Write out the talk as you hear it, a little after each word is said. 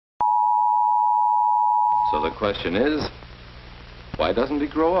So the question is, why doesn't he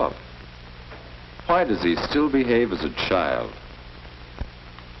grow up? Why does he still behave as a child?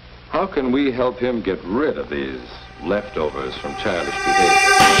 How can we help him get rid of these leftovers from childish behavior?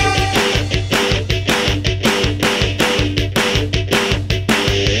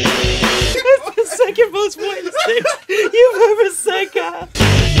 That's the second most pointless thing you've ever said, God.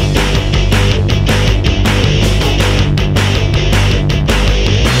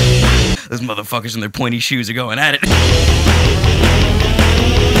 Those motherfuckers in their pointy shoes are going at it.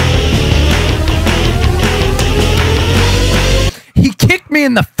 He kicked me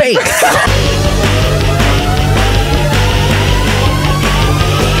in the face.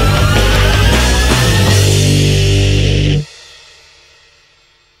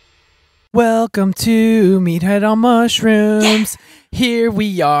 Welcome to Meathead on Mushrooms. Yeah. Here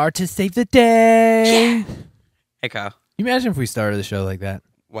we are to save the day. Yeah. Hey, Kyle. You imagine if we started the show like that?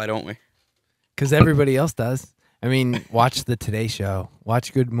 Why don't we? Because everybody else does. I mean, watch the Today Show.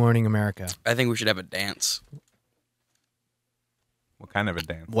 Watch Good Morning America. I think we should have a dance. What kind of a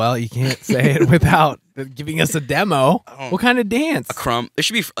dance? Well, you can't say it without giving us a demo. What kind of dance? A crump. It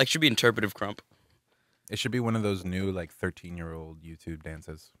should be interpretive crump. It should be one of those new 13-year-old YouTube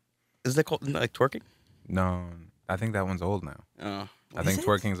dances. Is that called twerking? No, I think that one's old now. Oh, I think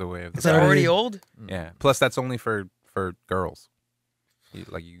twerking is a way of. Is that already old? Yeah. Plus, that's only for girls. Do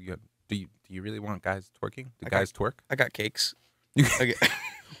you really want guys twerking? Do guys twerk? I got cakes.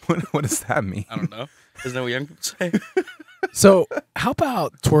 What does that mean? I don't know. Isn't that what young people say? So, how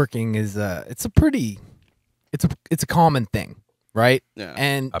about twerking? It's a common thing, right? Yeah.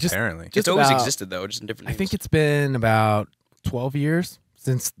 And apparently, it's always existed though, just in different names. I think it's been about 12 years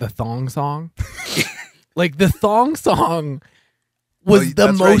since the thong song. Like the thong song was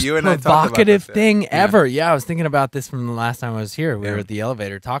the most provocative thing ever. Yeah, I was thinking about this from the last time I was here. We were at the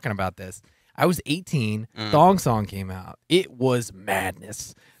elevator talking about this. I was 18. Thong song came out. It was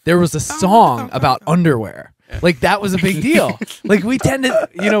madness. There was a song about underwear. Like that was a big deal. Like we tend to,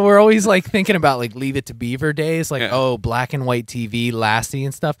 we're always like thinking about like Leave It to Beaver days, like black and white TV, Lassie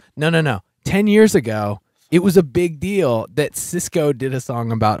and stuff. No. 10 years ago, it was a big deal that Cisco did a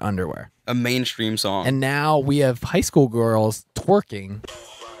song about underwear. A mainstream song. And now we have high school girls twerking.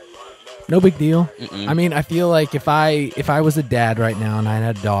 No big deal. I mean, I feel like if I was a dad right now and I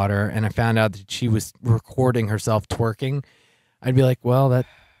had a daughter and I found out that she was recording herself twerking, I'd be like, well, that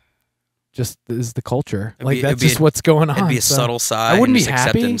just is the culture. That's just what's going on. It'd be a subtle side. I wouldn't be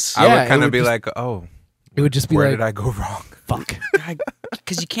acceptance. happy. I would kind of be like, oh. It would just be where like, did I go wrong? Fuck.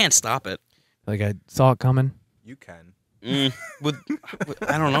 Because you can't stop it. Like I saw it coming. You can.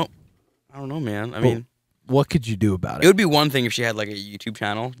 I don't know. I don't know, man. I mean, what could you do about it? It would be one thing if she had like a YouTube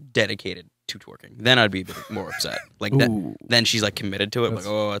channel dedicated to twerking. Then I'd be a bit more upset. Like that. Then she's like committed to it. Like,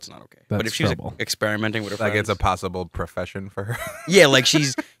 oh, that's not okay. But if she's like, experimenting with her friends, like it's a possible profession for her. Yeah, like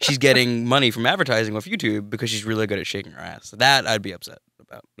she's getting money from advertising with YouTube because she's really good at shaking her ass. That I'd be upset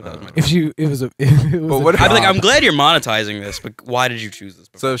about. I'd be like, I'm glad you're monetizing this, but why did you choose this?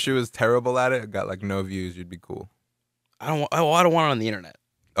 So if she was terrible at it, got like no views, you'd be cool. I don't want it on the internet.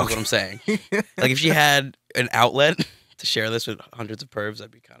 That's what I'm saying. Like if she had an outlet to share this with hundreds of pervs,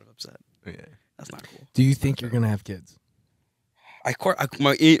 I'd be kind of upset. Yeah, that's not cool. Do you think you're gonna have kids?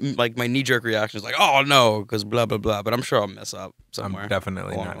 My knee jerk reaction is like, oh no, because blah blah blah. But I'm sure I'll mess up somewhere. I'm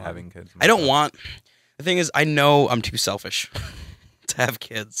definitely not having kids. I don't want. The thing is, I know I'm too selfish to have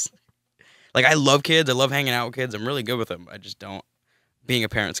kids. Like I love kids. I love hanging out with kids. I'm really good with them. I just don't. Being a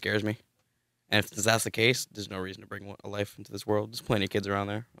parent scares me. And if that's the case, there's no reason to bring a life into this world. There's plenty of kids around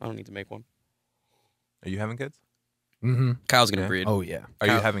there. I don't need to make one. Are you having kids? Mm-hmm. Kyle's gonna breed. Oh yeah. Are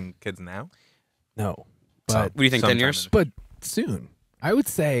you having kids now? No. But what do you think? 10 years? But soon. I would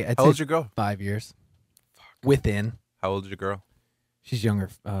say. How old's your girl? 5 years. Within. How old's your girl? She's younger.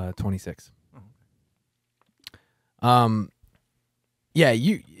 26. Oh. Yeah.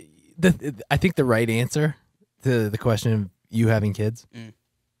 I think the right answer to the question of you having kids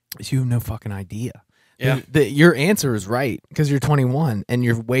is you have no fucking idea. Yeah. Your answer is right because you're 21 and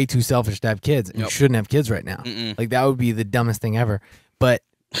you're way too selfish to have kids. And you shouldn't have kids right now. Like that would be the dumbest thing ever. But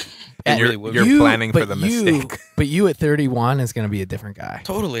you're planning for the mistake. But you at 31 is going to be a different guy.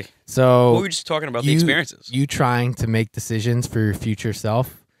 Totally. So we were just talking about the experiences. You trying to make decisions for your future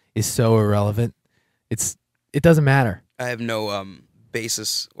self is so irrelevant. It doesn't matter. I have no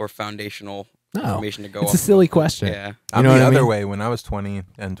basis or foundational information to go off. It's a silly question. Yeah. I'm the other way. When I was 20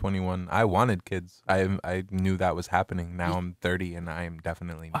 and 21, I wanted kids. I knew that was happening. Now I'm 30 and I am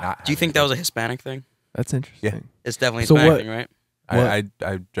definitely not. Do you think that was a Hispanic thing? That's interesting. Yeah. It's definitely a Hispanic thing, right?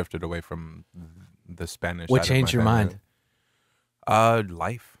 I drifted away from the Spanish. What changed your mind?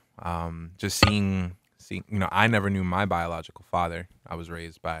 Life. Just seeing seeing, I never knew my biological father. I was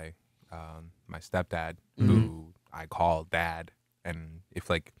raised by my stepdad, who I call dad. And if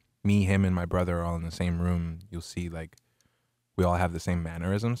like me, him, and my brother are all in the same room, you'll see like we all have the same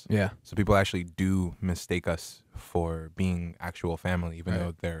mannerisms. Yeah. So people actually do mistake us for being actual family, even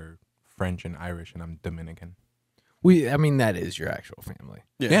though they're French and Irish, and I'm Dominican. I mean, that is your actual family.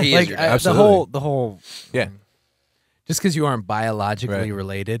 Yeah, he like is your dad. the whole. Yeah. Just because you aren't biologically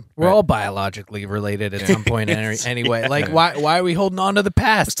related, we're Right. all biologically related at some point anyway. Like, why are we holding on to the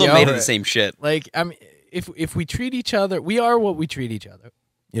past? Still made of the same shit. Like, I mean, if we treat each other, we are what we treat each other.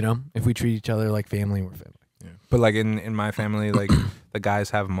 If we treat each other like family, we're family. Yeah. But like in my family, like the guys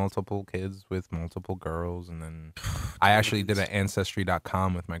have multiple kids with multiple girls, and then I actually did an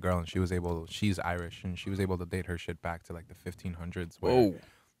Ancestry.com with my girl, and she's Irish, and she was able to date her shit back to like the 1500s. Whoa.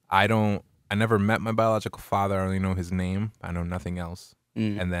 I never met my biological father. I only know his name. I know nothing else.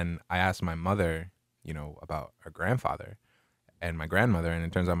 Mm. And then I asked my mother, about her grandfather and my grandmother, and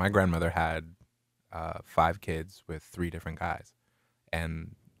it turns out my grandmother had 5 kids with 3 different guys,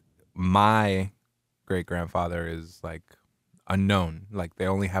 and my great grandfather is like unknown. Like they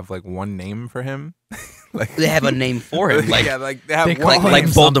only have like one name for him. Like They have a name for him. Like, yeah, like they have They one call like him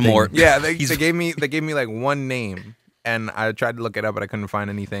Voldemort. something. yeah, they gave me like one name, and I tried to look it up, but I couldn't find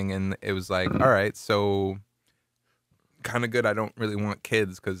anything. And it was like, all right, so kind of good. I don't really want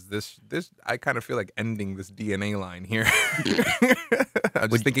kids because this I kind of feel like ending this DNA line here. I'm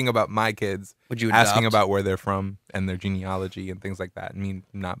just thinking about my kids, Would you asking adopt? about where they're from and their genealogy and things like that, and me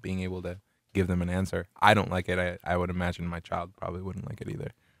not being able to give them an answer. I don't like it. I would imagine my child probably wouldn't like it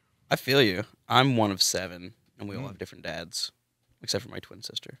either. I feel you. I'm one of 7, and we all have different dads, except for my twin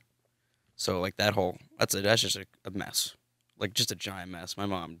sister. So like that's just a mess, like just a giant mess. My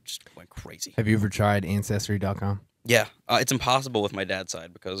mom just went crazy. Have you ever tried Ancestry.com? Yeah, it's impossible with my dad's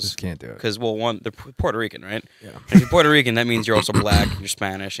side because Just can't do it. Because well, one, they're Puerto Rican, right? Yeah. And if you're Puerto Rican, that means you're also black, you're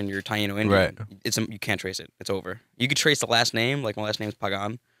Spanish, and you're Taino Indian. Right. You can't trace it. It's over. You could trace the last name, like my last name's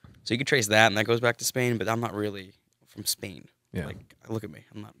Pagan, so you could trace that, and that goes back to Spain. But I'm not really from Spain. Yeah. Like, look at me,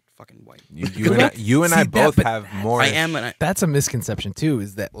 I'm not fucking white. You and I See, both but have more. I am, and That's a misconception too.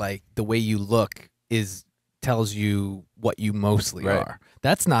 Is that like the way you look tells you what you mostly Right. are.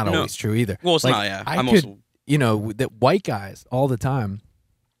 That's not No. always true either. well, it's Like, not. Yeah, I I'm could, also. that white guys all the time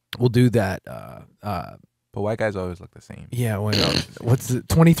will do that. But white guys always look the same. Yeah, what's it?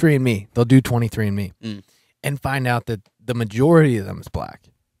 23andMe? They'll do 23andMe Mm. and find out that the majority of them is black.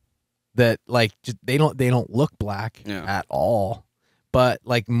 That like they don't look black Yeah. at all, but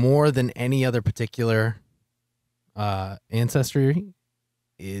like more than any other particular ancestry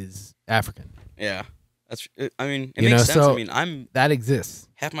is African. Yeah, that's. I mean, it You makes know, sense. so- I mean, I'm That exists.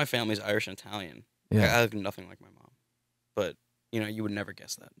 half my family's Irish and Italian. Yeah. I look nothing like my mom, but you would never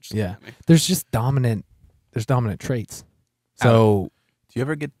guess that. Just Yeah. looking at me. There's just dominant traits. So Do you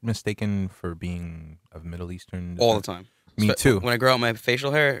ever get mistaken for being of Middle Eastern? All the time. Me too. When I grow out my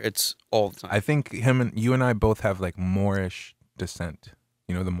facial hair, it's all the time. I think you and I both have like Moorish descent.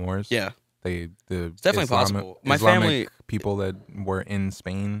 You know the Moors? Yeah, The it's definitely possible. My Islamic family, people that were in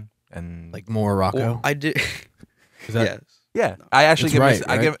Spain and like Morocco. well, I did. Is that- Yes. yeah, I actually That's get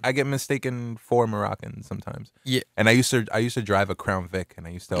right, right? I get mistaken for Moroccan sometimes. Yeah. And I used to drive a Crown Vic, and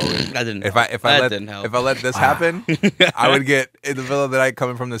I used to always That didn't. if help. I That let didn't help. if I let this happen, I would get in the middle of the night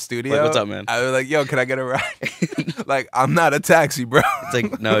coming from the studio. Like, what's up, man? I was like, "Yo, can I get a ride?" Like, I'm not a taxi, bro. It's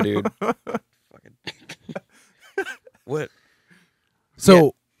like, no, dude. Fucking. What?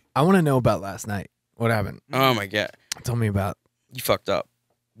 So I want to know about last night. What happened? Oh my god, Tell me about. you fucked up.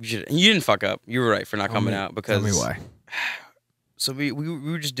 You didn't fuck up. You were right for not Tell coming me- out because. Tell me why. So we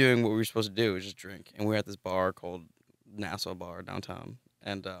were just doing what we were supposed to do, was just drink, and we were at this bar called Nassau Bar downtown,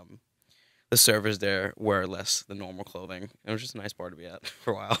 and the servers there wear less than normal clothing. It was just a nice bar to be at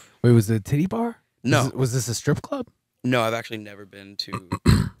for a while. Wait, was it a titty bar? No, Was this a strip club? no, I've actually never been to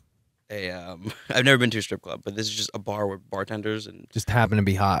I've never been to a strip club, but this is just a bar where bartenders and Just happen to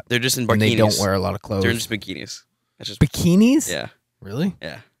be hot. they're just in bikinis. And they don't wear a lot of clothes. They're in just bikinis. That's just bikinis? yeah, Really?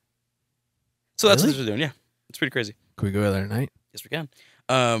 yeah. So that's Really? what they're doing. Yeah, it's pretty crazy. Can we go there tonight? Yes, we can.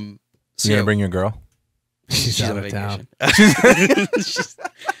 So you gonna bring your girl? She's out on of town. vacation.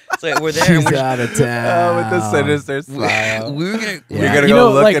 So we're there. and She's we're out of town. with the sinister smile. we were gonna. Yeah. You're gonna You go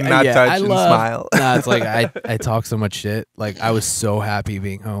know, look like, and not yeah, touch I and love- smile. Nah, it's like I talk so much shit. Like I was so happy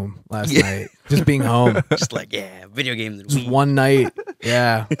being home last Yeah. night. Just being home. Just like video games and Just weed. one night.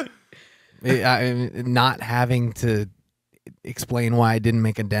 Yeah. Not having to explain why I didn't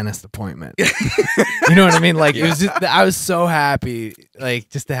make a dentist appointment. You know what I mean? Like it was just I was so happy like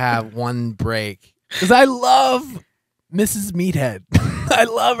just to have one break. Because I love Mrs. Meathead. I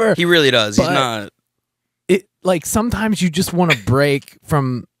love her. He really does. He's But- not. like sometimes you just want to break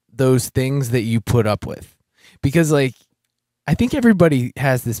from those things that you put up with, because like I think everybody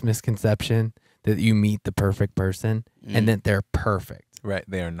has this misconception that you meet the perfect person and that they're perfect. Right,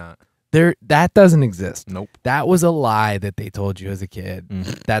 they are not. That doesn't exist. Nope. That was a lie that they told you as a kid.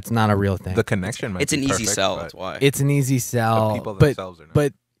 That's not a real thing. The connection might It's an be easy perfect, sell. but That's why. It's an easy sell. the people themselves are not.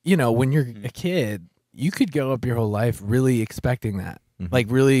 But you know, when you're a kid, you could go up your whole life really expecting that. Like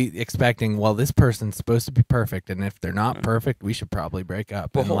really expecting, well, this person's supposed to be perfect, and if they're not perfect, we should probably break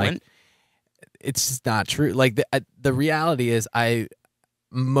up. Well, And like, it's just not true. Like the reality is,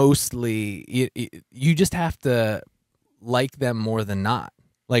 you just have to like them more than not.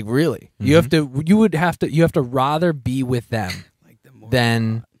 Like really, you have to rather be with them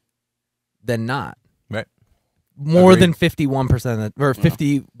than not. Right. More Agreed. than 51% or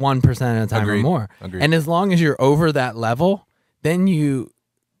 51% of the time Agreed. or more. Agreed. And as long as you're over that level, then you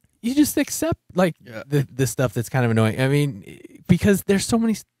just accept like the stuff that's kind of annoying. I mean, because there's so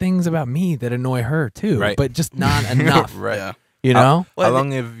many things about me that annoy her too, Right. but just not enough. Right. Yeah. You know? How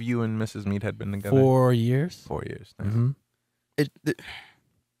long have you and Mrs. Mead been together? 4 years. 4 years. Mm-hmm.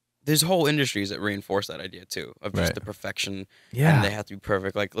 There's whole industries that reinforce that idea too of just Right. the perfection. Yeah. And they have to be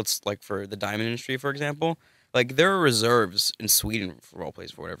perfect. Like for the diamond industry, for example. Like there are reserves in Sweden for all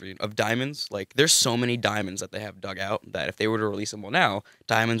places for whatever of diamonds. Like there's so many diamonds that they have dug out that if they were to release them now,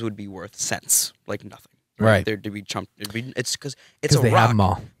 diamonds would be worth cents, like nothing. Right. They'd be chumped. It's because it's a they rock. have them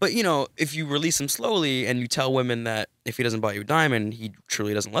all. But you know, if you release them slowly and you tell women that if he doesn't buy you a diamond, he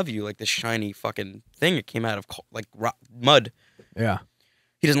truly doesn't love you, like this shiny fucking thing that came out of like mud. Yeah.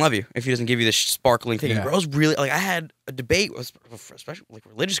 He doesn't love you if he doesn't give you this sparkling thing. Yeah. And girls really like. I had a debate with, especially like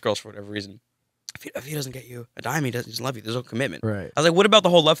religious girls for whatever reason. If he doesn't get you a diamond, he doesn't love you. There's no commitment. Right. I was like, what about the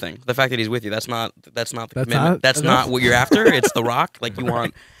whole love thing? The fact that he's with you. That's not the commitment. That's enough. not what you're after. It's the rock. Like you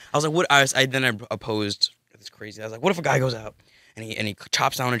want. I was like, what? I opposed. It's crazy. I was like, what if a guy goes out and he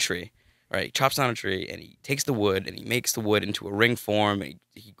chops down a tree, right? He chops down a tree and he takes the wood and he makes the wood into a ring form. And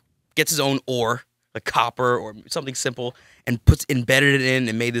he gets his own ore, like copper or something simple, and embedded it in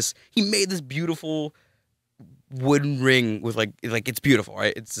and made this. He made this beautiful wooden ring with like it's beautiful,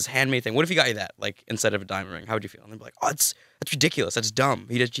 right? It's this handmade thing. What if he got you that, like instead of a diamond ring? How would you feel? And they'd be like, oh, that's ridiculous. That's dumb.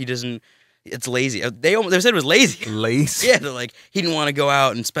 He doesn't. It's lazy. They said it was lazy. Lazy. Yeah, they're like he didn't want to go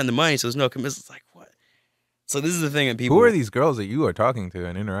out and spend the money, so there's no commitment. It's like what? So this is the thing that people. Who are these girls that you are talking to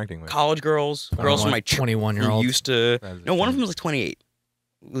and interacting with? College girls, girls from my 21-year-olds. who used to. That is No, one of insane. them was like 28.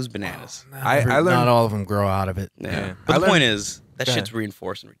 It was bananas. I learned- not all of them grow out of it. Yeah. Yeah. But I the point learned- is that Go shit's ahead.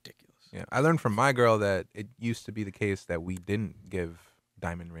 reinforced and ridiculous. Yeah, I learned from my girl that it used to be the case that we didn't give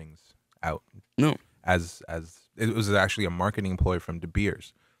diamond rings out. No. As it was actually a marketing ploy from De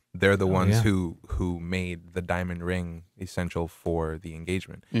Beers. They're the ones yeah. who made the diamond ring essential for the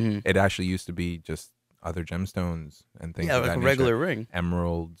engagement. Mm-hmm. It actually used to be just other gemstones and things Yeah, of like that a nature. regular ring.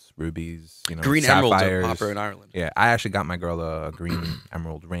 Emeralds, rubies, Green emeralds are sapphires. popular in Ireland. Yeah, I actually got my girl a green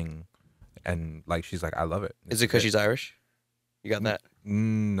emerald ring, and like she's like, I love it. Is it because she's Irish? You got that?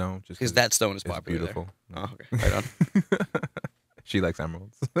 No, just Because that stone is it's popular. beautiful. There. Oh, okay. Right on. She likes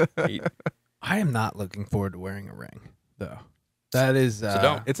emeralds. I am not looking forward to wearing a ring, though. That is. So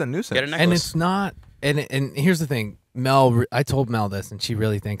don't. It's a nuisance. Get a necklace. And it's not. And here's the thing, Mel. I told Mel this, and she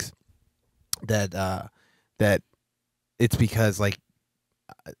really thinks that that it's because like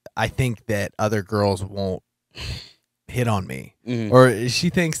I think that other girls won't hit on me, Mhm. or she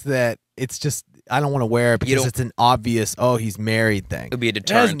thinks that it's just I don't want to wear it because don't- it's an obvious he's married thing. It'd be a It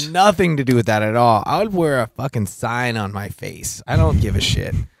has deterrent. nothing to do with that at all. I would wear a fucking sign on my face. I don't give a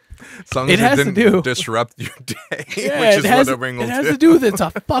shit. As long It as has to didn't do- disrupt your day, Yeah, which is it has, what a ring will it has do. to do with it's a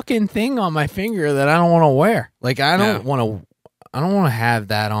fucking thing on my finger that I don't want to wear. Like I don't want to. I don't want to have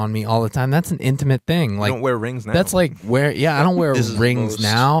that on me all the time. That's an intimate thing. You Like don't wear rings now. that's like where. Yeah, I don't wear This is rings most-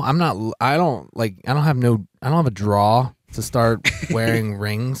 now. I'm not. I don't have a draw to start wearing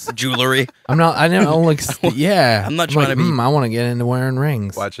rings. Jewelry. I'm not. I don't like. Yeah. I'm not trying like, to be- I want to get into wearing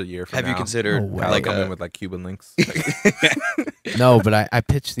rings. watch a year from Have now. you considered No way. I'll like come in a, with like Cuban links. No, but I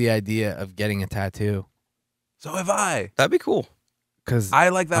pitched the idea of getting a tattoo So have I. that'd be cool. because I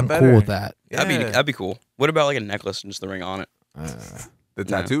like that I'm better. cool with that. That'd be cool. What about like a necklace and just the ring on it? The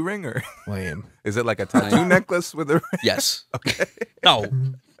tattoo ring, or Lame. is it like a tattoo necklace with a ring? Yes. Okay. No.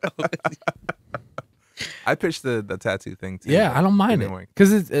 I pitched the tattoo thing too. Yeah, I don't mind didn't it work.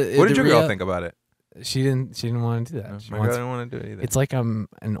 because it's. What did your girl think about it? She didn't want to do that. She My girl wants, didn't want to do it either. it's like I'm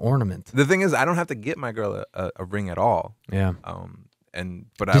an ornament. The thing is, I don't have to get my girl a ring at all. Yeah.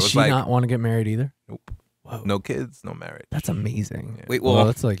 But I Does was she like, not want to get married either? nope, Whoa. no kids, no marriage. That's amazing. Yeah. Wait, Well, well,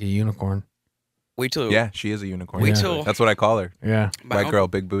 that's like a unicorn. Wait till Yeah, she is a unicorn. Wait actually. till- That's what I call her. Yeah. White girl,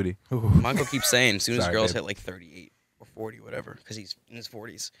 big booty. my uncle keeps saying as soon as Sorry, girls babe. hit like 38 or 40, whatever, because he's in his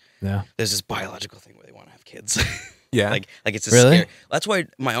 40s. Yeah. There's this biological thing where they want to have kids. Yeah. like it's a Really? scary. That's why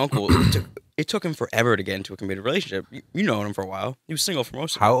my uncle it took him forever to get into a committed relationship. You know him for a while. He was single for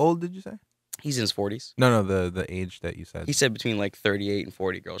most of How it. old did you say? He's in his 40s. No, the age that you said. He said between like 38 and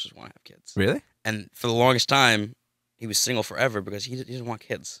 40 girls just want to have kids. Really? And for the longest time, he was single forever because he didn't want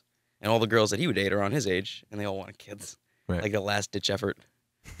kids. And all the girls that he would date are on his age, and they all wanted kids. Right. Like a last ditch effort.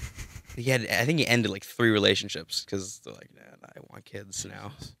 I think he ended like 3 relationships because they're like, nah, I want kids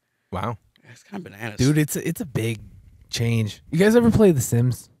now. Wow. It's kind of bananas, Dude, it's a big change. You guys ever play The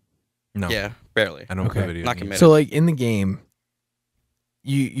Sims? No. Yeah, barely. I don't play Okay. video Not games. committed. So like in the game,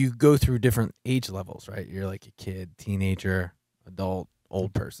 you go through different age levels, right? You're like a kid, teenager, adult,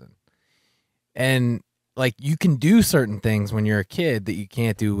 old person. And like you can do certain things when you're a kid that you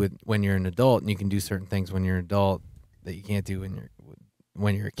can't do when you're an adult, and you can do certain things when you're an adult that you can't do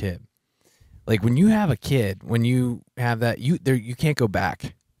when you're a kid. Like when you have a kid, when you have that, you can't go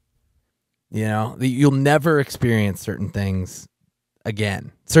back. You know, you'll never experience certain things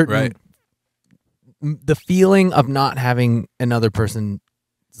again. Right. The feeling of not having another person's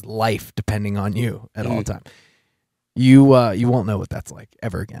life depending on you at all time. You won't know what that's like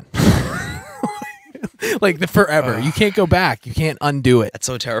ever again. Like the forever. You can't go back. You can't undo it. That's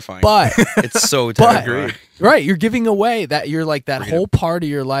so terrifying. But it's so but terrifying. right, you're giving away that you're like that Freedom. whole part of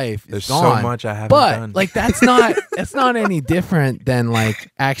your life is There's gone. so much I haven't But done. like that's not any different than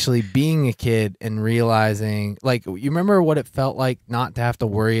like actually being a kid and realizing like you remember what it felt like not to have to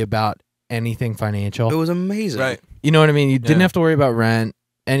worry about anything financial. It was amazing. Right. You know what I mean? You didn't Yeah. have to worry about rent.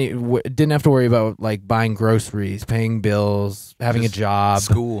 Didn't have to worry about like buying groceries, paying bills, having Just a job.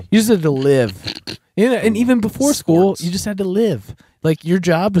 School. You just had to live. You know, and even before school, Sports. you just had to live. Like your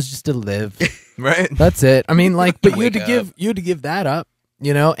job was just to live. Right. That's it. I mean, like, but you had Wake to give that up,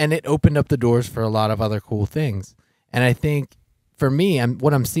 you know, and it opened up the doors for a lot of other cool things. And I think for me,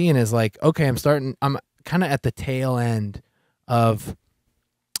 what I'm seeing is like, okay, I'm kind of at the tail end of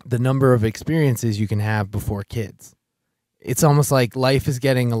the number of experiences you can have before kids. It's almost like life is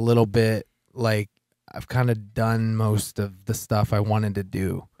getting a little bit like I've kind of done most of the stuff I wanted to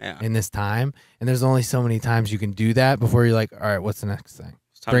do in this time. And there's only so many times you can do that before you're like, all right, what's the next thing?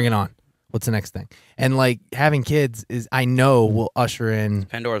 Bring it on. What's the next thing? And like having kids is, I know, will usher in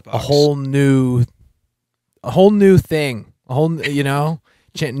Pandora's box. a whole new thing, you know,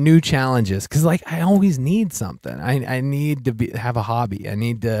 new challenges. Cause like I always need something. I need to have a hobby. I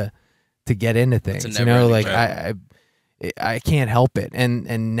need to get into things, you know, like I can't help it.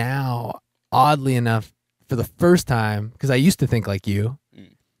 And now, oddly enough, for the first time, because I used to think like you,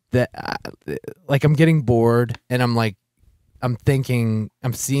 that like I'm getting bored and I'm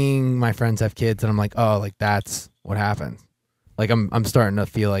seeing my friends have kids and I'm like, oh, like that's what happens. Like I'm starting to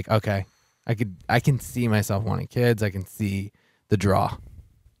feel like, okay, I can see myself wanting kids. I can see the draw.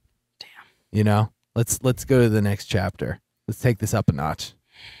 Damn. You know, let's go to the next chapter. Let's take this up a notch.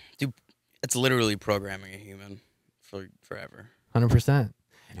 Dude, it's literally programming a human for forever. 100%.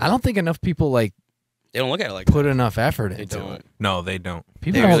 I don't think enough people like They don't look at it like put enough effort They into don't. it. No, they don't.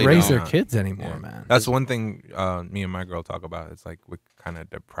 People They don't really raise don't. their kids anymore, Yeah. man. That's one thing me and my girl talk about. It's like we're kind of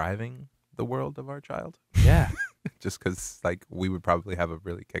depriving the world of our child. Yeah. Just because like we would probably have a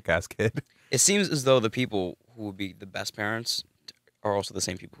really kick-ass kid. It seems as though the people who would be the best parents are also the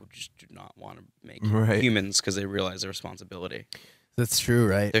same people who just do not want to make Right. humans because they realize their responsibility. That's true,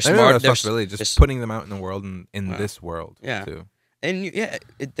 right? They're I don't know, smart. that's They're responsibility, just just- putting them out in the world and in Wow. this world Yeah. too. And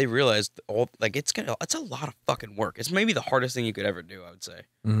they realized it's a lot of fucking work. It's maybe the hardest thing you could ever do. I would say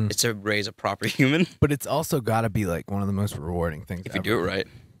Mhm. it's to raise a proper human But it's also got to be like one of the most rewarding things if you do it right.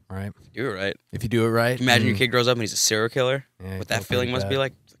 right? Do it right. If you do it right. Imagine your kid grows up and he's a serial killer. Yeah, What feel that feeling pretty must bad. be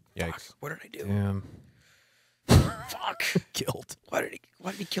like. Yikes. Fuck, what did I do? Damn. Fuck. Killed. Why did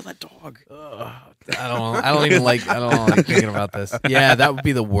he kill that dog? I don't like thinking about this. Yeah, that would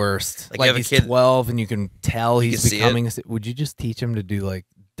be the worst. Like, Like, you have a he's kid- 12 and you can tell You he's can see it. becoming would you just teach him to do like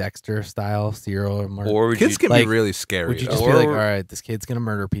Dexter style serial murder? Or would Kids you, can like, be really scary. would you though. just be like, Or- all right, this kid's going to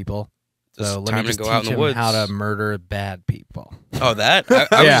murder people. It's So let time me to just go out teach in the him how woods. to murder bad people. Oh, that? I was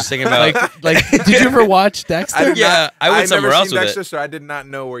Yeah. just thinking about. Like, did you ever watch Dexter? did Yeah, not- I went I've somewhere never else seen with Dexter, it. so I did not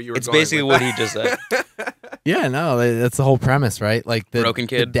know where you were It's going. basically with what he just said. Yeah, no, that's the whole premise, right? Like the Broken the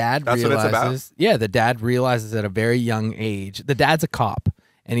kid. dad That's what it's about? realizes. Yeah, the dad realizes at a very young age. The dad's a cop,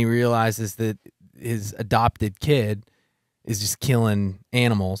 and he realizes that his adopted kid is just killing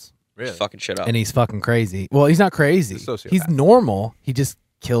animals, Really? Fucking shit up. and he's fucking crazy. Well, he's not crazy. He's a sociopath. He's normal. He just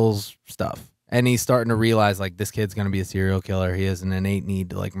kills stuff and he's starting to realize like this kid's gonna be a serial killer. He has an innate need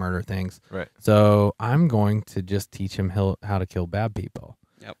to like murder things. Right. So I'm going to just teach him how to kill bad people.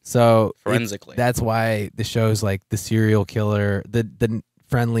 Yep. So Forensically. that's why the show's like the serial killer, the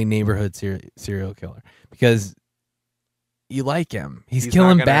friendly neighborhood serial killer, because you like him. He's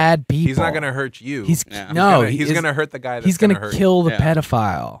killing bad people. He's not gonna hurt you. He's gonna hurt the guy. That's he's gonna hurt kill you. the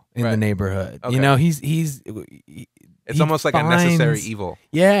pedophile in the neighborhood. Okay. You know, it's almost like a necessary evil.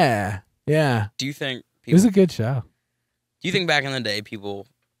 Yeah. Yeah. Do you think it was a good show? Do you think back in the day people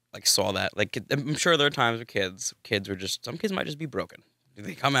like saw that? Like, I'm sure there are times where kids were just, some kids might just be broken.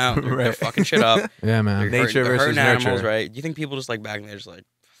 They come out, they're fucking shit up. Yeah, man. Nature versus nurture. Animals, right? Do you think people just like back in the day just like,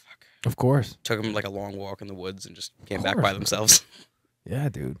 fuck? Of course. Took them like a long walk in the woods and just came back by themselves. Yeah,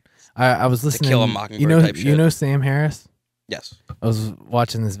 dude. I was listening. To kill a mockingbird type shit. You know Sam Harris? Yes. I was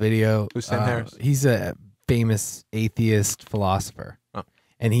watching this video. Who's Sam Harris? He's a famous atheist philosopher. Oh.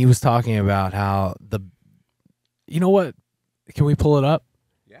 And he was talking about how you know what? Can we pull it up?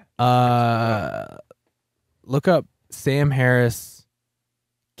 Yeah. Look up Sam Harris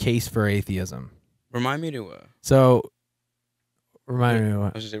case for atheism. Remind me to. Remind me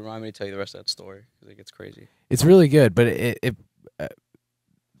what? I was just saying, remind me to tell you the rest of that story because it gets crazy. It's really good, but it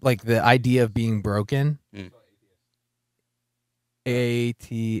like the idea of being broken.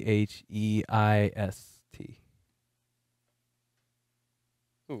 ATHEIST.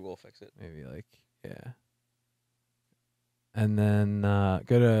 Google will fix it. Maybe like yeah. And then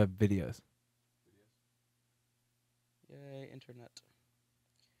go to videos. Yay, internet.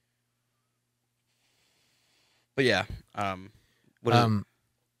 But yeah, what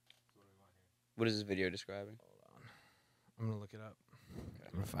is this video describing? Hold on. I'm gonna look it up. Okay.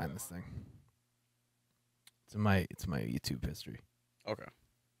 I'm gonna find this thing. It's my YouTube history. Okay.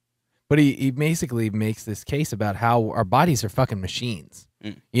 But he basically makes this case about how our bodies are fucking machines.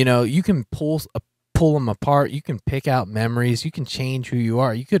 You know, you can pull them apart. You can pick out memories. You can change who you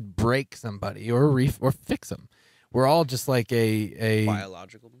are. You could break somebody or fix them. We're all just like a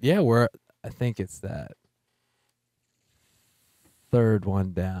biological. Yeah, I think it's that third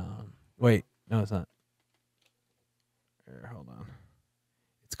one down. Wait, no, it's not. Here, hold on.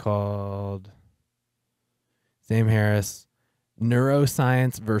 It's called Sam Harris,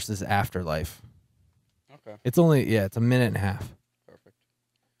 Neuroscience versus Afterlife. Okay. It's it's a minute and a half. Perfect.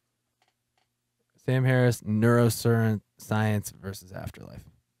 Sam Harris, Neuroscience versus Afterlife.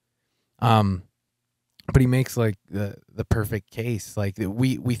 But he makes like the perfect case. Like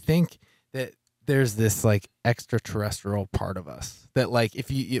we think that there's this like extraterrestrial part of us that like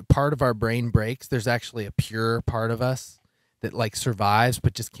if part of our brain breaks, there's actually a pure part of us that like survives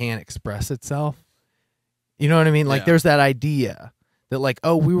but just can't express itself. You know what I mean? Like there's that idea that like,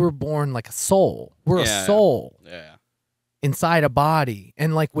 oh, we were born like a soul. We're a soul. Yeah. Inside a body,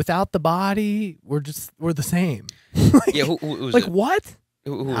 and like without the body, we're the same. Like, yeah, who was like it? What?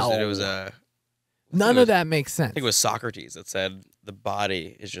 Who was it? It was none of that makes sense. I think it was Socrates that said the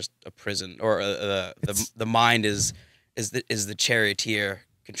body is just a prison, or the mind is the charioteer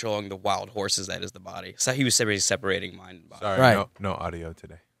controlling the wild horses. That is the body. So he was separating mind and body. Sorry, right. no audio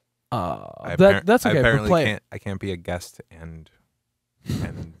today. That's okay. I apparently can't be a guest and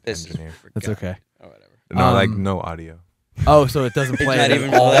engineer. That's okay. Oh, whatever. No, like no audio. Oh, so it doesn't play not at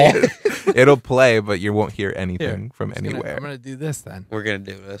even all? play. It'll play, but you won't hear anything from anywhere. I'm gonna do this then. We're gonna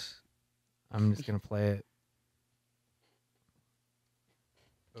do this. I'm just gonna play it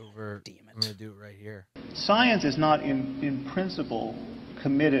over. Damn it. I'm gonna do it right here. Science is not in principle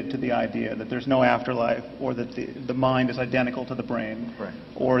committed to the idea that there's no afterlife, or that the mind is identical to the brain, right,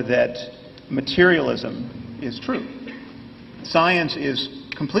 or that materialism is true. Science is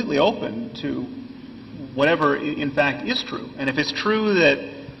completely open to whatever in fact is true. And if it's true that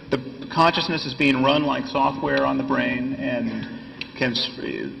the consciousness is being run like software on the brain and can,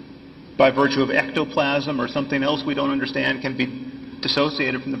 by virtue of ectoplasm or something else we don't understand, can be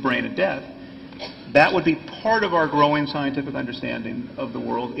dissociated from the brain at death, that would be part of our growing scientific understanding of the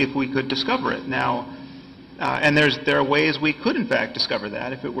world if we could discover it. Now, and there are ways we could in fact discover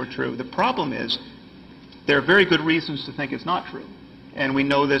that if it were true. The problem is there are very good reasons to think it's not true. And we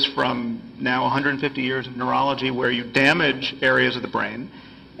know this from now 150 years of neurology, where you damage areas of the brain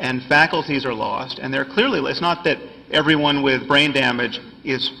and faculties are lost. And they're clearly, it's not that everyone with brain damage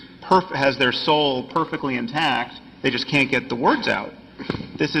has their soul perfectly intact, they just can't get the words out.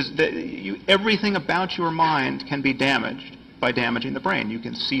 This is everything about your mind can be damaged by damaging the brain. You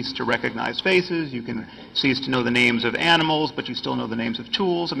can cease to recognize faces, you can cease to know the names of animals, but you still know the names of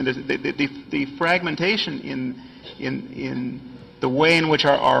tools. I mean, the fragmentation in the way in which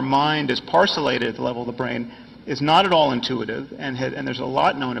our mind is parcellated at the level of the brain is not at all intuitive, and there's a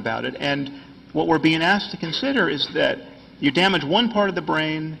lot known about it. And What we're being asked to consider is that you damage one part of the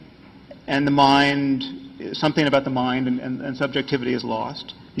brain and the mind, something about the mind and subjectivity is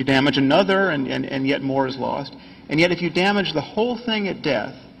lost. You damage another and yet more is lost. And yet if you damage the whole thing at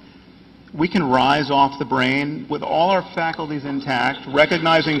death, we can rise off the brain with all our faculties intact,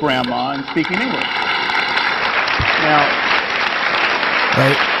 recognizing grandma and speaking English. Now,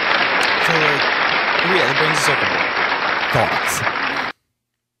 right? So, like, yeah, the brain's a circuit board. Thoughts.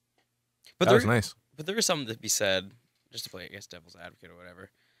 But That was nice. But there is something to be said, just to play, I guess, devil's advocate or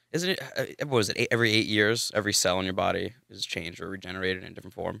whatever. Isn't it, what was it, every 8 years, every cell in your body is changed or regenerated in a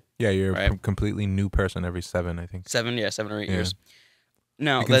different form? Yeah, you're right? a completely new person every 7, I think. 7 or 8 years.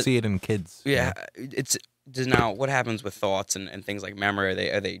 Now, you can see it in kids. Yeah, it's now what happens with thoughts and things like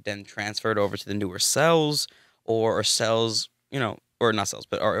memory? Are they then transferred over to the newer cells, or are cells, or not cells,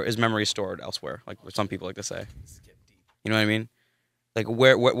 but is memory stored elsewhere? Like what some people like to say. You know what I mean? Like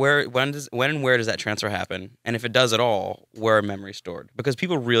when and where does that transfer happen? And if it does at all, where are memories stored? Because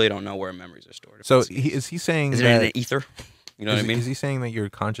people really don't know where memories are stored. So is he saying is it in an ether? You know what I mean? Is he saying that your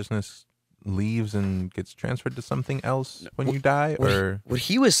consciousness leaves and gets transferred to something else when you die? Or what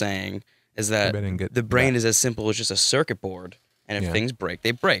he was saying is that the brain is as simple as just a circuit board, and if things break,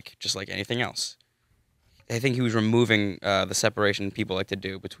 they break, just like anything else. I think he was removing the separation people like to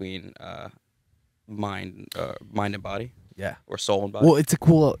do between mind and body. Yeah. Or soul and body. Well, it's a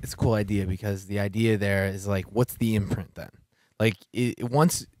cool idea, because the idea there is like, what's the imprint then? Like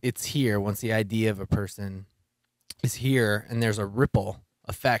once it's here, once the idea of a person is here, and there's a ripple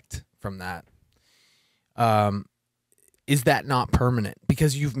effect from that, is that not permanent?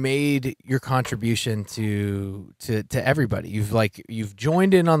 Because you've made your contribution to everybody. You've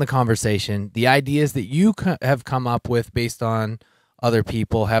joined in on the conversation. The ideas that you have come up with based on other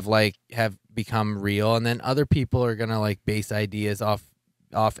people have become real, and then other people are gonna like base ideas off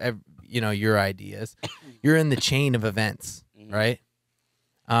your ideas. You're in the chain of events, right?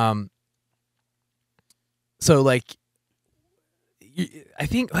 So like, I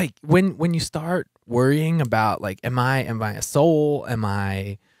think like when you start worrying about like, am I a soul? Am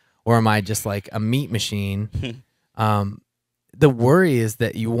I just like a meat machine? The worry is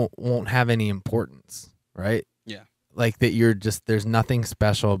that you won't have any importance, right? Yeah. Like that there's nothing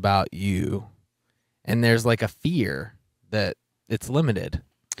special about you, and there's like a fear that it's limited.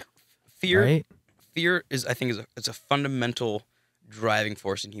 Fear, right? Fear is, I think, it's a fundamental driving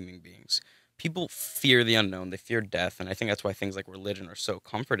force in human beings. People fear the unknown. They fear death, and I think that's why things like religion are so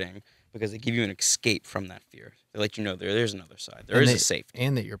comforting, because they give you an escape from that fear. They let you know there's another side. There is a safety,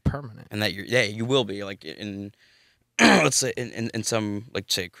 and that you're permanent, and that you will be. Like in let's say in some, like,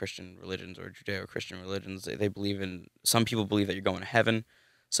 say, Christian religions or Judeo-Christian religions, they believe in, some people believe that you're going to heaven.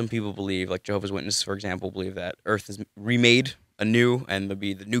 Some people believe, like Jehovah's Witnesses, for example, believe that Earth is remade anew, and there'll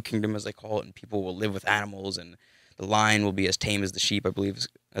be the new kingdom, as they call it, and people will live with animals, and the lion will be as tame as the sheep, I believe,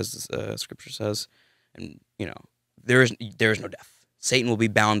 as Scripture says. And there is no death. Satan will be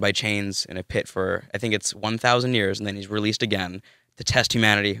bound by chains in a pit for, I think it's 1,000 years, and then he's released again to test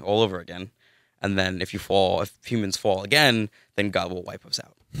humanity all over again. And then if humans fall again, then God will wipe us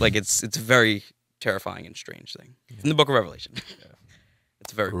out. Like it's a very terrifying and strange thing. It's in the Book of Revelation.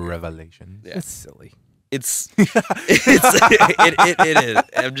 It's very Revelation. Yeah. It's silly. It is.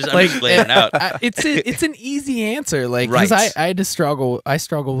 I'm just laying it out. It's an easy answer, like, right. because I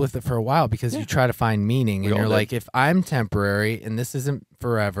struggled with it for a while, because you try to find meaning, and you're like, if I'm temporary and this isn't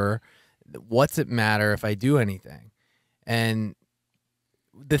forever, what's it matter if I do anything? And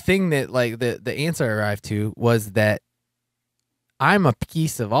the thing that, like, the answer I arrived to was that I'm a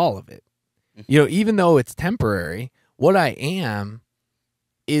piece of all of it. Even though it's temporary, what I am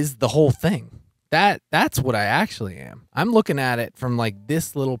is the whole thing. That's what I actually am. I'm looking at it from like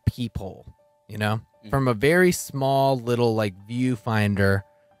this little peephole, from a very small little like viewfinder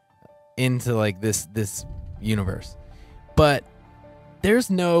into like this universe. But there's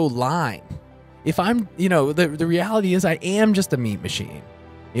no line. If I'm, the reality is I am just a meat machine.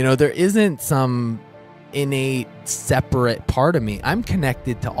 There isn't some innate separate part of me. I'm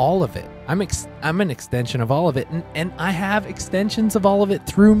connected to all of it. I'm an extension of all of it, and I have extensions of all of it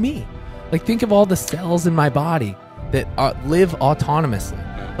through me. Like, think of all the cells in my body that live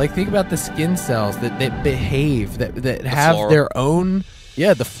autonomously. Like, think about the skin cells that behave, that have flora. their own,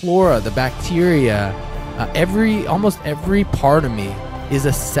 the flora, the bacteria. Almost every part of me is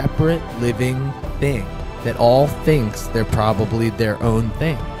a separate living thing that all thinks they're probably their own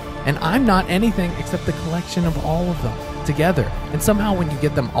thing. And I'm not anything except the collection of all of them together. And somehow when you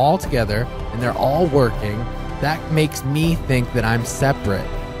get them all together and they're all working, that makes me think that I'm separate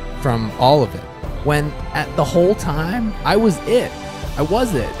from all of it. When at the whole time, I was it. I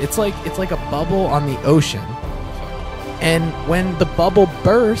was it. It's like a bubble on the ocean. And when the bubble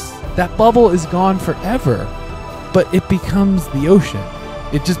bursts, that bubble is gone forever. But it becomes the ocean.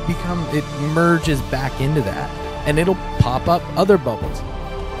 It merges back into that. And it'll pop up other bubbles.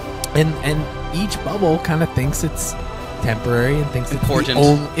 And each bubble kind of thinks it's temporary and thinks important.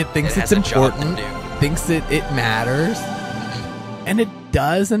 It's important. Thinks that it matters. And it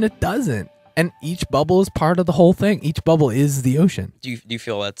does and it doesn't. And each bubble is part of the whole thing. Each bubble is the ocean. Do you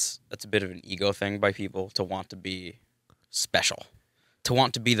feel that's a bit of an ego thing by people to want to be special? To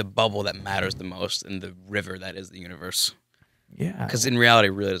want to be the bubble that matters the most in the river that is the universe? Yeah. Because in reality,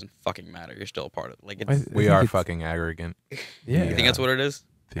 it really doesn't fucking matter. You're still a part of it. Like we are fucking arrogant. Yeah. You think that's what it is?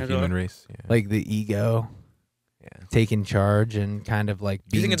 The human race. Yeah. Like the ego. Yeah. Taking charge and kind of like being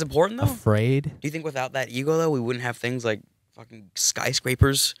Do you think it's important, though? Afraid. Do you think without that ego, though, we wouldn't have things like fucking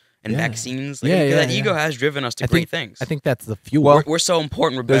skyscrapers and vaccines? Like, that ego has driven us to great things. I think that's the fuel. Well, we're so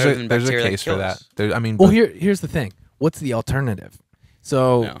important. We're better than bacteria. There's a case for that. Here's the thing. What's the alternative?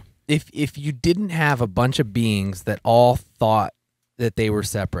 So if you didn't have a bunch of beings that all thought that they were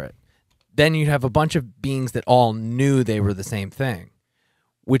separate, then you'd have a bunch of beings that all knew they were the same thing.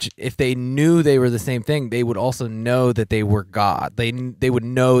 Which, if they knew they were the same thing, they would also know that they were God. They would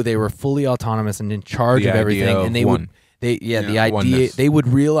know they were fully autonomous and in charge of everything, and they would. The idea oneness. They would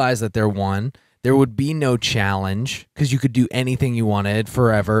realize that they're one. There would be no challenge because you could do anything you wanted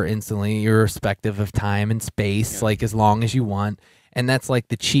forever, instantly, irrespective of time and space, like as long as you want. And that's like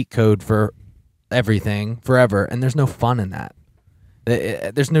the cheat code for everything forever. And there's no fun in that.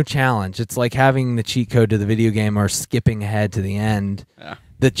 There's no challenge. It's like having the cheat code to the video game or skipping ahead to the end. Yeah.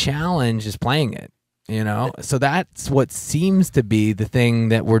 The challenge is playing it. So that's what seems to be the thing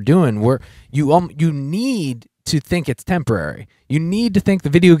that we're doing. You need to think it's temporary. You need to think the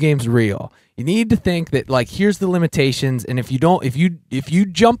video game's real. You need to think that, like, here's the limitations, and if you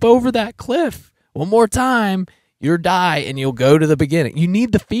jump over that cliff one more time, you'll die and you'll go to the beginning. You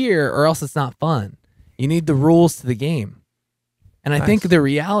need the fear, or else it's not fun. You need the rules to the game. And I think the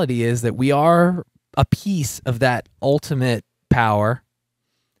reality is that we are a piece of that ultimate power,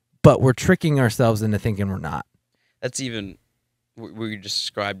 but we're tricking ourselves into thinking we're not. That's even what you just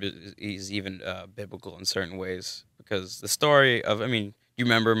described is even biblical in certain ways, because the story of, you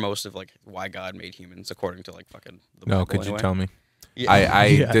remember most of like why God made humans according to like fucking the Bible. No, could you tell me?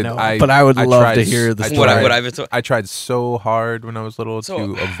 Yeah. But I would love to hear the story. I tried so hard when I was little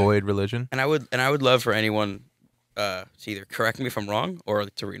to avoid religion, and I would love for anyone to either correct me if I'm wrong or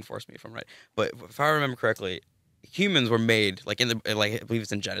to reinforce me if I'm right. But if I remember correctly, humans were made I believe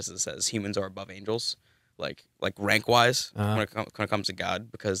it's in Genesis, it says humans are above angels, like rank wise when it comes to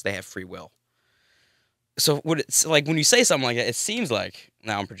God, because they have free will. So when you say something like that, it seems like,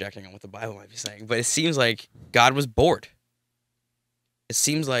 now I'm projecting on what the Bible might be saying, but it seems like God was bored. It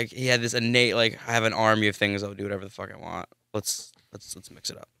seems like he had this innate, like, I have an army of things, I'll do whatever the fuck I want. Let's mix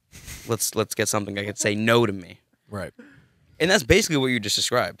it up. Let's get something that could say no to me. Right. And that's basically what you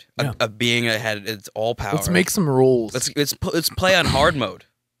just what a being that had its all power. Let's make some rules. Let's play on hard mode.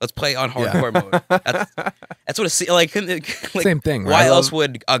 Let's play on hardcore mode. That's what it's like. Same thing. Right? Why else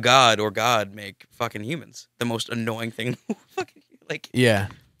would a god or God make fucking humans? The most annoying thing. Yeah.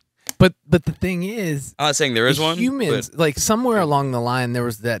 But the thing is, I'm not saying there is one. Humans, like somewhere along the line, there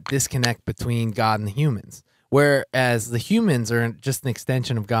was that disconnect between God and the humans. Whereas the humans are just an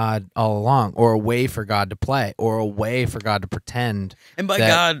extension of God all along, or a way for God to play, or a way for God to pretend. And by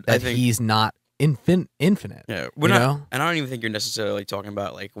God, I think he's not infinite. Yeah, we're not. And I don't even think you're necessarily talking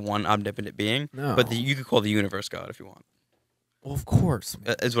about like one omnipotent being. No. But you could call the universe God if you want. Well, of course.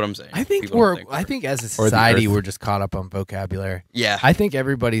 Is what I'm saying. I think I think as a society we're just caught up on vocabulary. Yeah. I think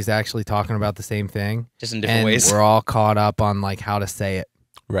everybody's actually talking about the same thing, just in different ways. We're all caught up on like how to say it.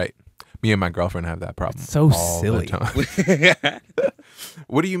 Right. Me and my girlfriend have that problem. It's so silly.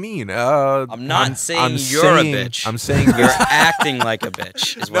 What do you mean? I'm not saying you're a bitch. I'm saying you're acting like a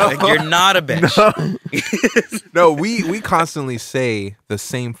bitch. You're not a bitch. No, we constantly say the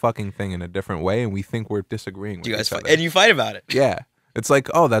same fucking thing in a different way, and we think we're disagreeing with each other. And you fight about it. Yeah. It's like,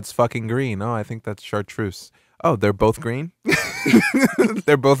 oh, that's fucking green. Oh, I think that's chartreuse. Oh, they're both green?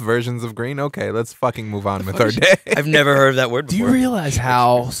 They're both versions of green? Okay, let's fucking move on with our day. I've never heard of that word before. Do you realize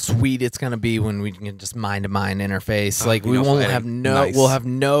how sweet it's going to be when we can just mind-to-mind interface? Like, we won't have we'll have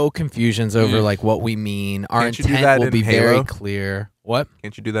no confusions over like what we mean. Our intent will be very clear. What?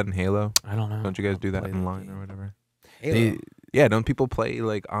 Can't you do that in Halo? I don't know. Don't you guys do that online or whatever? Halo. Yeah, don't people play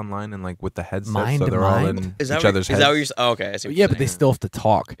like online and like with the headset so they're all in each other's heads? Is that what you're saying? Oh, okay, I see what you're saying. But they still have to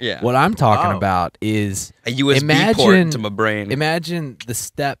talk. Yeah. What I'm talking about is a USB port to my brain. Imagine the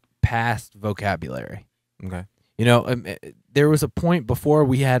step past vocabulary. Okay. There was a point before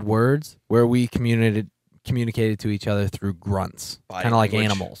we had words where we communicated to each other through grunts, kind of like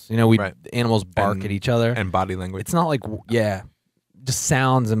animals. Animals bark at each other. And body language. It's not like, just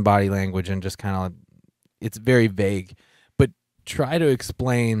sounds and body language, and just kind of, it's very vague. But try to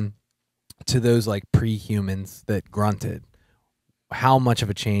explain to those like pre-humans that grunted how much of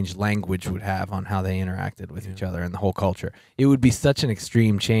a change language would have on how they interacted with each other and the whole culture. It would be such an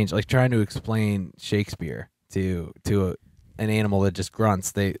extreme change, like trying to explain Shakespeare to an animal that just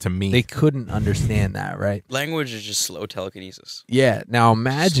grunts. They couldn't understand that, right? Language is just slow telekinesis. Yeah. Now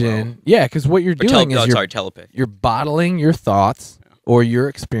imagine, because what you're doing is telepathy. You're bottling your thoughts or your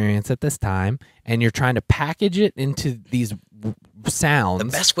experience at this time, and you're trying to package it into these sounds the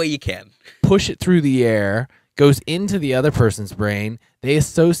best way you can. Push it through the air, goes into the other person's brain. They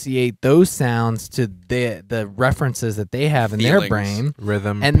associate those sounds to the references that they have in their brain,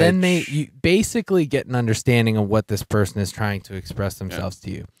 rhythm, and pitch. then you basically get an understanding of what this person is trying to express themselves to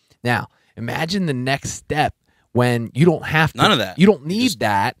you. Now, imagine the next step when you don't have to, none of that. You don't need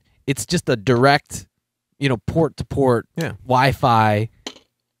that. It's just a direct, port to port, Wi-Fi,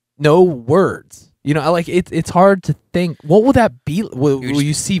 no words. It's hard to think. What will that be? Will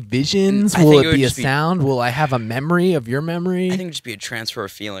you see visions? Will it be a sound? Will I have a memory of your memory? I think it would just be a transfer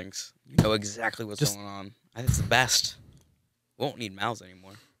of feelings. You know exactly what's going on. I think it's the best. We won't need mouths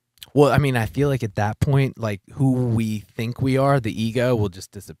anymore. Well, I mean, I feel like at that point, like who we think we are, the ego will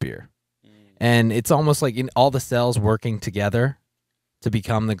just disappear. And it's almost like all the cells working together to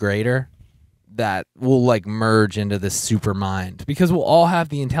become the greater that will like merge into this super mind, because we'll all have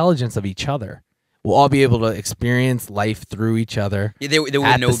the intelligence of each other. We'll all be able to experience life through each other at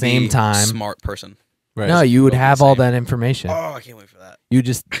the same time. Smart person. Right. No, you would have all that information. Oh, I can't wait for that. You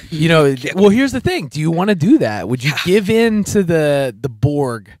just, well, here's the thing. Do you want to do that? Would you give in to the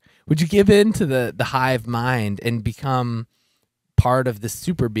Borg? Would you give in to the hive mind and become part of the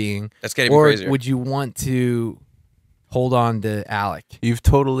super being? That's getting crazier. Or would you want to hold on to Alec? You've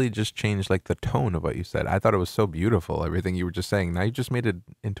totally just changed like the tone of what you said. I thought it was so beautiful, everything you were just saying. Now you just made it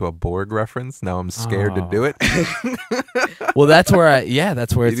into a Borg reference. Now I'm scared to do it. Well, that's where it's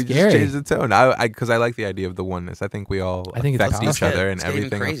scary. Just change the tone. Because I like the idea of the oneness. I think we all affect each other, and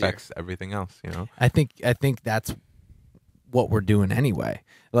everything affects everything else. I think that's what we're doing anyway.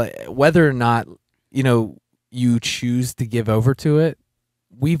 Like whether or not you choose to give over to it,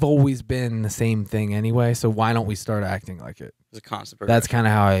 we've always been the same thing anyway, so why don't we start acting like it? It's a constant progression. That's kind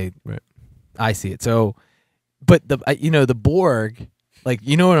of how I see it. So, but the Borg, like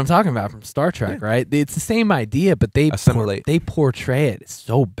what I'm talking about from Star Trek, right? It's the same idea, but they portray it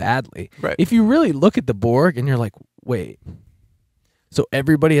so badly. Right. If you really look at the Borg and you're like, wait, so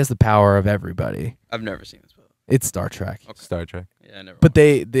everybody has the power of everybody. I've never seen this movie. It's Star Trek. Okay. Star Trek. Yeah, I never. But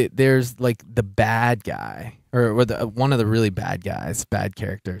there's like the bad guy, or one of the really bad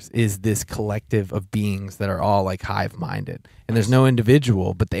characters is this collective of beings that are all like hive-minded, and there's no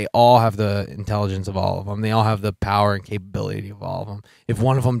individual, but they all have the intelligence of all of them. They all have the power and capability of all of them. If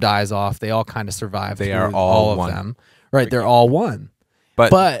one of them dies off, they all kind of survive. They are all of one. them, right? They're all one.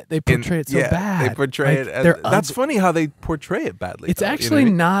 But they portray it so bad. They portray it. That's funny how they portray it badly. It's actually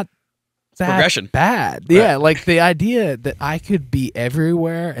not progression bad. Yeah, like the idea that I could be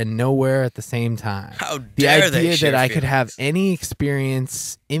everywhere and nowhere at the same time. How the dare idea they share that I feelings. could have any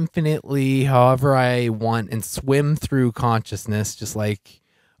experience infinitely, however I want, and swim through consciousness just like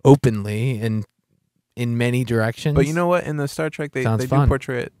openly and in many directions. But you know what? In the Star Trek, they do fun.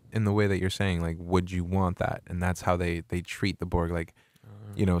 portray it in the way that you're saying. Like, would you want that? And that's how they treat the Borg. Like,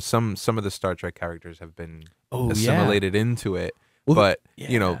 some of the Star Trek characters have been assimilated into it, but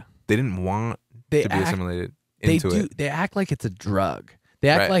they didn't want to be assimilated into it. They act like it's a drug. They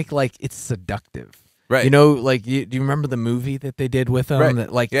act like it's seductive. Right. Do you remember the movie that they did with them? Right.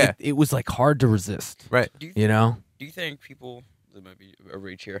 That like it was like hard to resist. Right. Do you think people? There might be a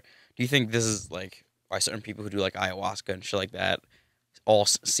reach here. Do you think this is like why certain people who do like ayahuasca and shit like that all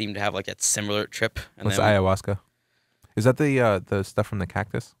seem to have like that similar trip? And What's ayahuasca? Is that the stuff from the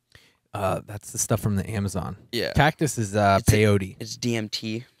cactus? That's the stuff from the Amazon. Yeah. Cactus is peyote. It's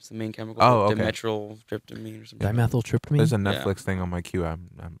DMT. It's the main chemical. Oh, okay. Dimethyltryptamine or something. Dimethyltryptamine. There's a Netflix thing on my queue. I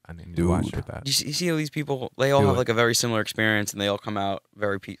need to watch with that. You see all these people? They all have like a very similar experience, and they all come out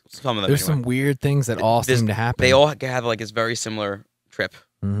very peaceful. Some of them. There's some weird things that all seem to happen. They all have like this very similar trip,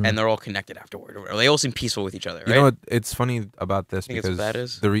 and they're all connected afterward. Or they all seem peaceful with each other. Right? You know what? It's funny about this because that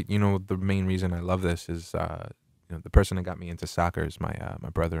is? the main reason I love this is the person that got me into soccer is my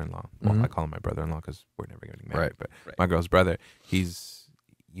brother-in-law. Well, I call him my brother-in-law because we're never getting married. But my girl's brother,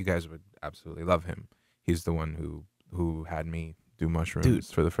 you guys would absolutely love him. He's the one who had me do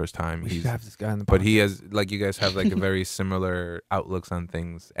mushrooms for the first time. We should have this guy in the podcast. But he has, like, you guys have like a very similar outlooks on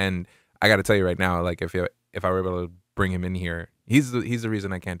things. And I got to tell you right now, like if I were able to bring him in here, he's the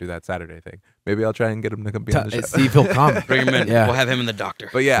reason I can't do that Saturday thing. Maybe I'll try and get him to come be on the show. See if he'll come. Bring him in. Yeah. We'll have him and the doctor.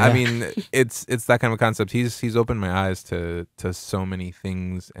 But yeah, I mean, it's that kind of concept. He's opened my eyes to so many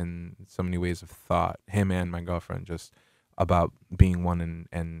things and so many ways of thought. Him and my girlfriend, just about being one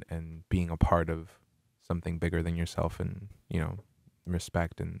and being a part of something bigger than yourself, and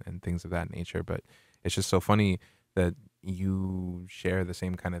respect and things of that nature. But it's just so funny that you share the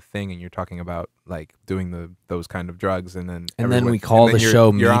same kind of thing, and you're talking about like doing those kind of drugs, and then we call the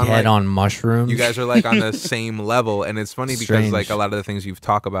show Meathead on Mushrooms. You guys are like on the same level, and it's funny because like a lot of the things you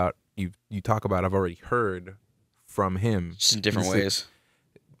talk about you talk about I've already heard from him, just in different ways.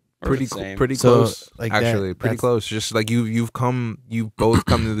 Pretty So, close, like actually, pretty close. Just like you've both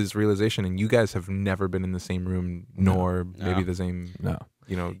come to this realization, and you guys have never been in the same room, nor maybe the same. No.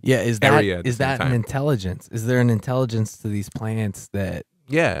 Is that an intelligence? Is there an intelligence to these plants that?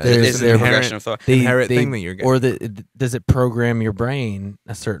 Yeah, it's an progression of thought. Inherent thing that you're getting. Or does it program your brain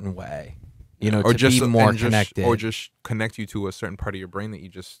a certain way? Or to just be more connected, or just connect you to a certain part of your brain that you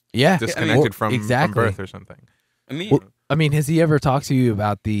just from disconnected from birth or something. I mean, has he ever talked to you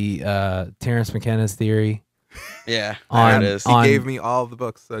about the Terrence McKenna's theory? Yeah, it is. He gave me all the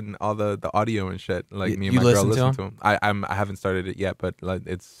books and all the audio and shit. Like me and my girl listen to him. I haven't started it yet, but like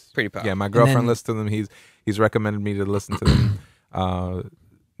it's pretty powerful. Yeah, my girlfriend listens to them. He's recommended me to listen to them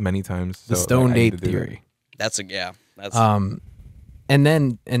many times. The Stoned Ape theory. That's and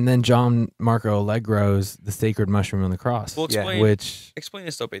then John Marco Allegro's The Sacred Mushroom on the Cross. Well, explain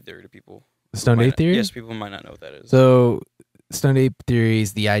the Stoned Ape theory to people. The Stoned Ape theory? Yes, people might not know what that is. So, Stoned Ape theory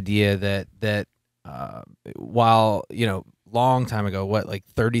is the idea that while long time ago, like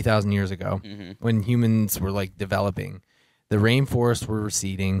 30,000 years ago, when humans were like developing, the rainforests were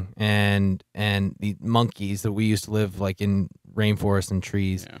receding, and the monkeys that we used to live like in rainforests and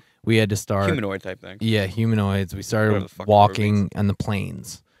trees, we had to start humanoid type thing. Yeah, humanoids. We started walking on the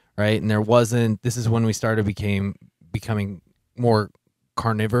plains, right? And there wasn't. This is when we started becoming more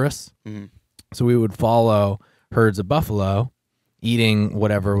carnivorous. So we would follow herds of buffalo, eating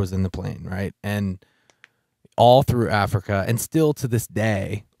whatever was in the plain, right? And all through Africa, and still to this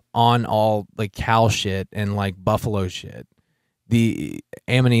day, on all like cow shit and like buffalo shit, the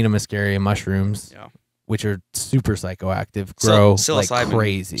Amanita muscaria mushrooms, which are super psychoactive, grow like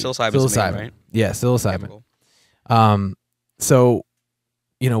crazy. Psilocybin, right? Yeah, psilocybin. So,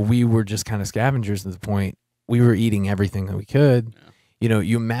 we were just kind of scavengers at the point. We were eating everything that we could.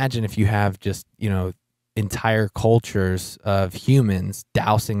 You imagine if you have just, entire cultures of humans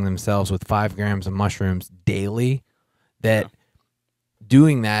dousing themselves with 5 grams of mushrooms daily,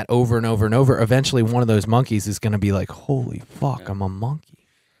 doing that over and over and over, eventually one of those monkeys is going to be like, holy fuck, I'm a monkey.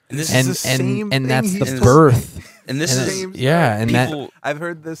 And this is the same thing. That's the birth. I've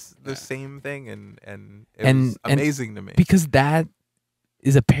heard the same thing, and it was amazing to me. Because that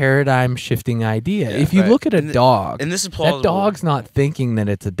is a paradigm shifting idea. If you look at a dog, and this is plausible. That dog's not thinking that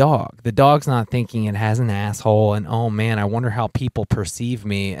it's a dog. The dog's not thinking it has an asshole and, oh man, I wonder how people perceive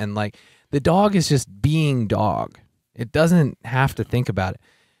me. And like, the dog is just being dog. It doesn't have to think about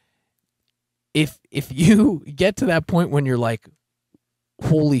it. If you get to that point when you're like,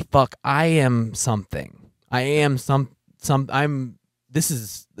 holy fuck, I am something. I am it's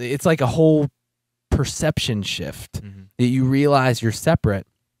like a whole perception shift that you realize you're separate,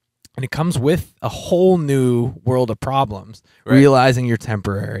 and it comes with a whole new world of problems. Realizing you're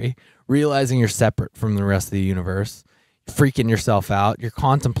temporary, realizing you're separate from the rest of the universe, freaking yourself out. You're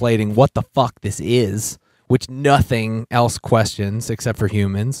contemplating what the fuck this is, which nothing else questions except for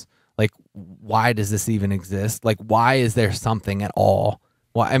humans. Like, why does this even exist? Like, why is there something at all?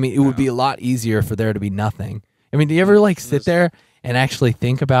 Why? I mean, it would be a lot easier for there to be nothing. I mean, do you ever like sit there and actually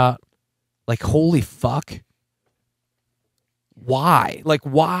think about, like, holy fuck, why? Like,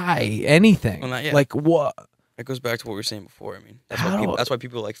 why anything? Like, what? It goes back to what we were saying before. I mean, that's why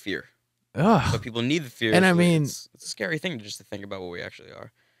people like fear. Ugh. But people need the fear. And I mean, it's a scary thing just to think about what we actually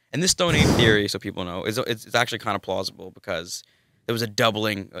are. And this Stoned Ape theory, so people know, it's actually kind of plausible, because there was a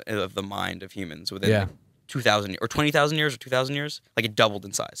doubling of the mind of humans within 2,000 or 20,000 years or 2,000 years. Like, it doubled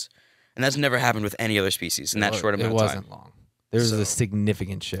in size, and that's never happened with any other species in that short amount of time. It wasn't long. There was a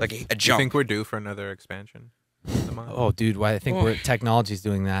significant shift. Like a jump. Do you think we're due for another expansion? Oh, dude, I think technology's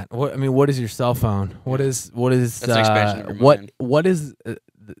doing that. What is your cell phone? What is That's an expansion of your mind. what is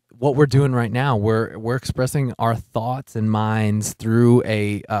what we're doing right now? We're expressing our thoughts and minds through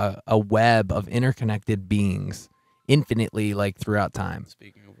a web of interconnected beings, infinitely, like, throughout time.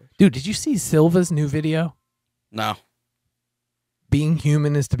 Speaking of which. Dude, did you see Silva's new video? No. being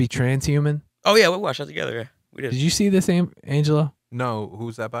human is to be transhuman? Oh yeah, we watched that together. Yeah, we did. Did you see this, Angelo? No,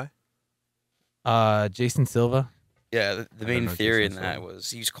 who's that by? Jason Silva. Yeah, the main theory in that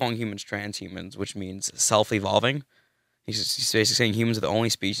was he's calling humans transhumans, which means self-evolving. He's basically saying humans are the only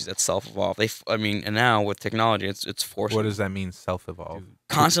species that self-evolve. And now with technology, it's forcing. What does that mean, self-evolve?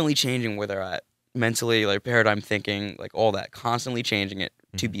 Constantly changing where they're at mentally, like paradigm thinking, like all that. Constantly changing it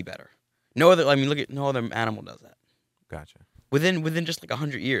to be better. No other animal does that. Gotcha. Within just like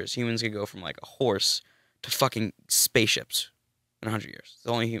 100 years, humans could go from like a horse to fucking spaceships in 100 years. It's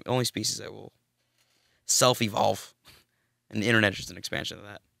the only species that will self-evolve, and the internet is just an expansion of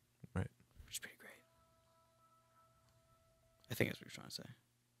that. Right. Which is pretty great. I think that's what you're trying to say.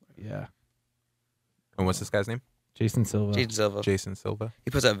 Yeah. And what's this guy's name? Jason Silva. Jason Silva.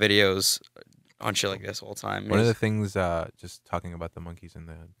 He puts out videos on shit like this all the time. One of the things, just talking about the monkeys and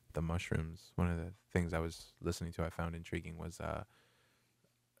the mushrooms, one of the things I was listening to I found intriguing was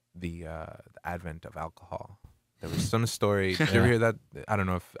the advent of alcohol. There was some story. Did you ever hear that? I don't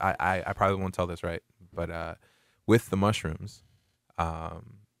know if I probably won't tell this right, but with the mushrooms,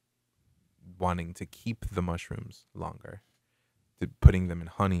 wanting to keep the mushrooms longer, putting them in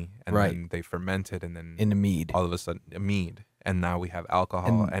honey, and then they fermented, and then into mead. All of a sudden, a mead, and now we have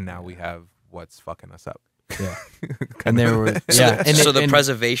alcohol, and now we have what's fucking us up. Yeah, and there were so the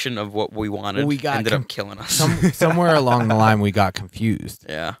preservation of what we wanted ended up killing us. Somewhere along the line, we got confused.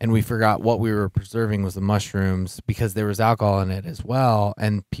 Yeah, and we forgot what we were preserving was the mushrooms because there was alcohol in it as well,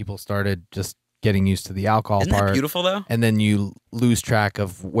 and people started just getting used to the alcohol Isn't part. That beautiful though? And then you lose track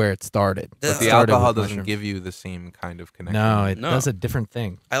of where it started. But the alcohol doesn't give you the same kind of connection. No, it does a different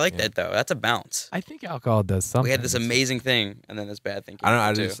thing. I like that though. That's a bounce. I think alcohol does something. We had this amazing thing, and then this bad thing.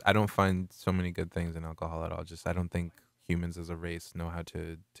 I don't find so many good things in alcohol at all. I don't think humans as a race know how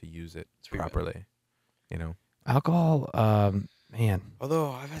to use it properly. You know, alcohol, man.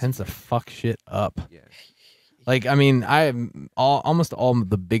 Although tends to fuck shit up. Yeah. Like, I mean, almost all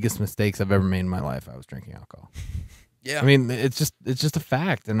the biggest mistakes I've ever made in my life, I was drinking alcohol. Yeah. I mean, it's just a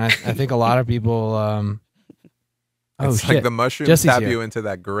fact, and I think a lot of people. It's like the mushrooms tap you into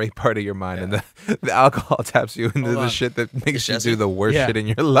that great part of your mind, and the alcohol taps you into the shit that makes you do the worst shit in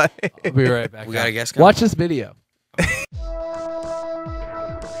your life. I'll be right back. We got a guest. Watch this video.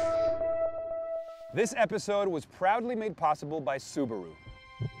 This episode was proudly made possible by Subaru.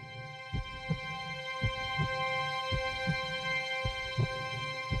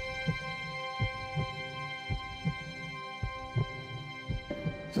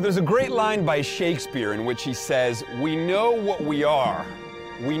 So there's a great line by Shakespeare in which he says, "We know what we are,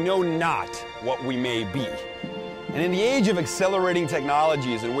 we know not what we may be." And in the age of accelerating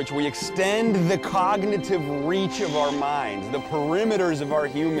technologies in which we extend the cognitive reach of our minds, the perimeters of our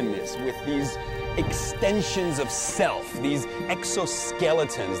humanness with these extensions of self, these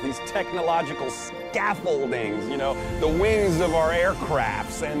exoskeletons, these technological scaffoldings, you know, the wings of our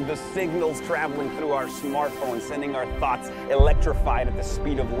aircrafts and the signals traveling through our smartphones, sending our thoughts electrified at the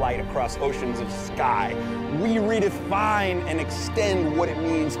speed of light across oceans of sky. We redefine and extend what it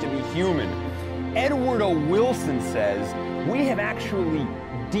means to be human. Edward O. Wilson says, we have actually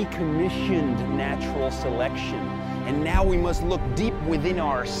decommissioned natural selection, and now we must look deep within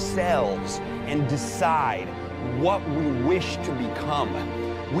ourselves and decide what we wish to become.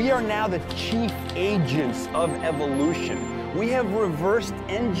 We are now the chief agents of evolution. We have reversed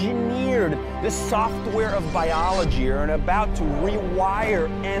engineered the software of biology and are about to rewire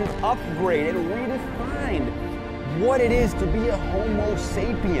and upgrade and redefine what it is to be a Homo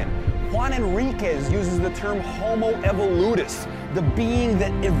sapien. Juan Enriquez uses the term Homo evolutus, the being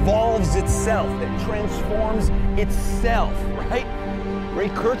that evolves itself, that transforms itself, right? Ray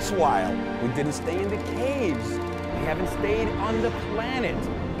Kurzweil, we didn't stay in the caves. We haven't stayed on the planet.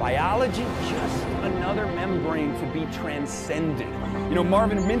 Biology, just another membrane to be transcended. You know,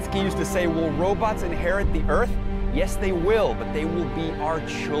 Marvin Minsky used to say, will robots inherit the earth? Yes, they will, but they will be our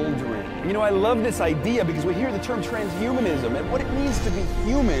children. You know, I love this idea because we hear the term transhumanism, and what it means to be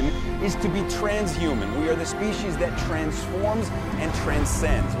human is to be transhuman. We are the species that transforms and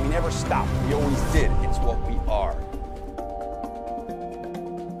transcends. We never stopped. We always did. It's what we are.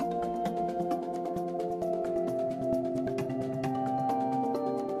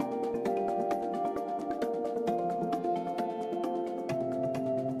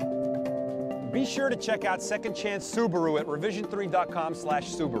 Be sure to check out Second Chance Subaru at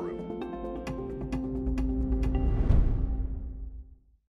revision3.com/Subaru.